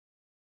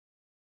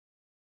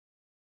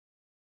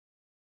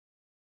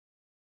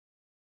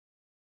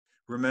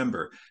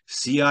Remember,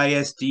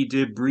 CISD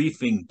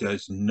debriefing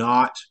does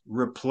not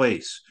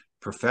replace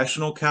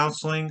professional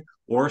counseling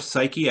or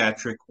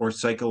psychiatric or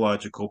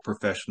psychological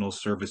professional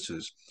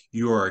services.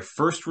 You are a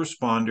first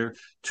responder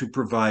to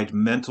provide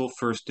mental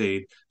first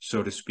aid,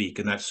 so to speak.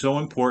 And that's so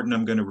important,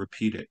 I'm going to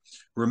repeat it.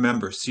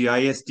 Remember,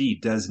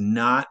 CISD does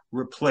not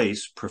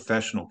replace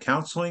professional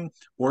counseling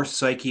or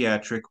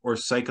psychiatric or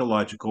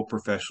psychological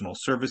professional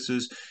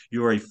services.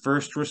 You are a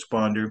first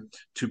responder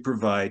to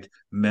provide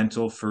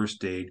mental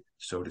first aid,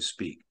 so to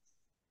speak.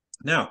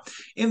 Now,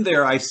 in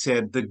there, I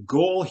said the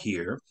goal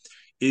here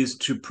is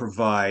to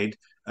provide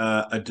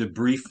a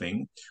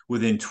debriefing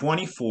within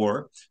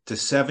 24 to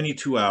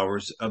 72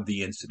 hours of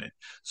the incident.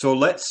 So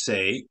let's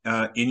say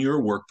in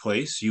your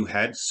workplace, you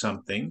had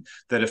something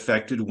that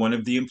affected one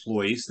of the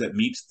employees that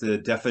meets the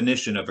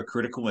definition of a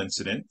critical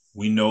incident.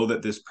 We know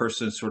that this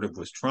person sort of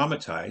was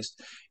traumatized,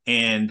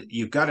 and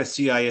you've got a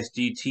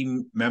CISD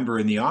team member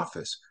in the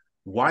office.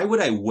 Why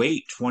would I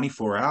wait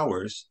 24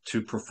 hours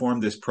to perform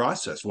this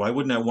process? Why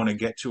wouldn't I want to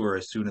get to her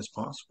as soon as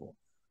possible?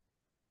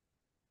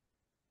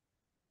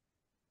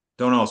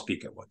 Don't all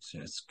speak at once.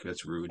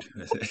 That's rude.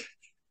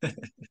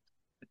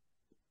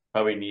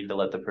 Probably need to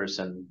let the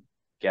person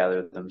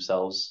gather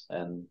themselves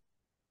and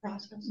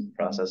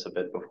process a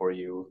bit before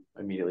you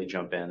immediately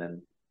jump in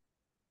and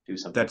do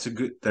something.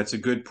 That's a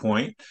good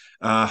point.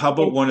 How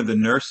about one of the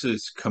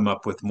nurses come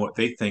up with what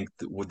they think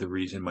what the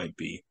reason might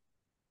be?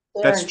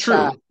 They're That's in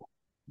shock. true.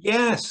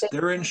 Yes,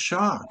 they're in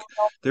shock.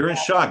 They're in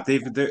shock.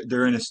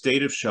 They're in a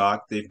state of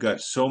shock. They've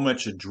got so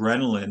much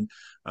adrenaline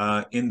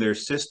in their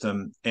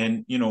system,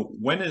 and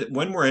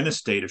when we're in a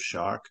state of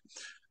shock,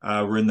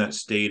 we're in that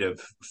state of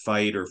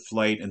fight or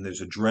flight, and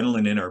there's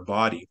adrenaline in our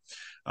body.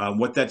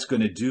 What that's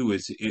going to do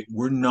is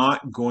we're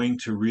not going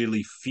to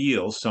really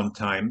feel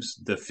sometimes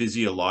the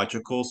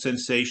physiological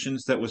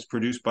sensations that was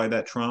produced by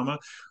that trauma,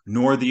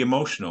 nor the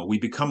emotional. We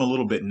become a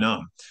little bit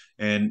numb,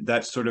 and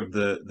that's sort of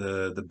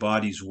the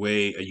body's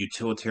way, a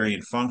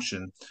utilitarian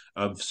function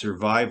of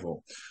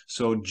survival.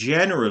 So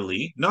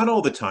generally, not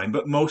all the time,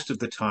 but most of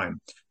the time,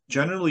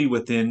 generally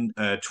within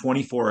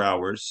 24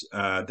 hours,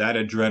 that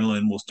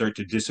adrenaline will start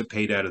to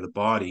dissipate out of the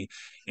body,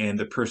 and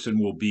the person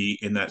will be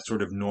in that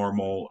sort of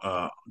normal,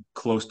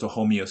 close to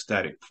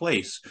homeostatic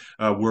place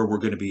where we're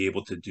going to be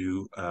able to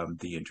do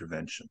the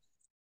intervention.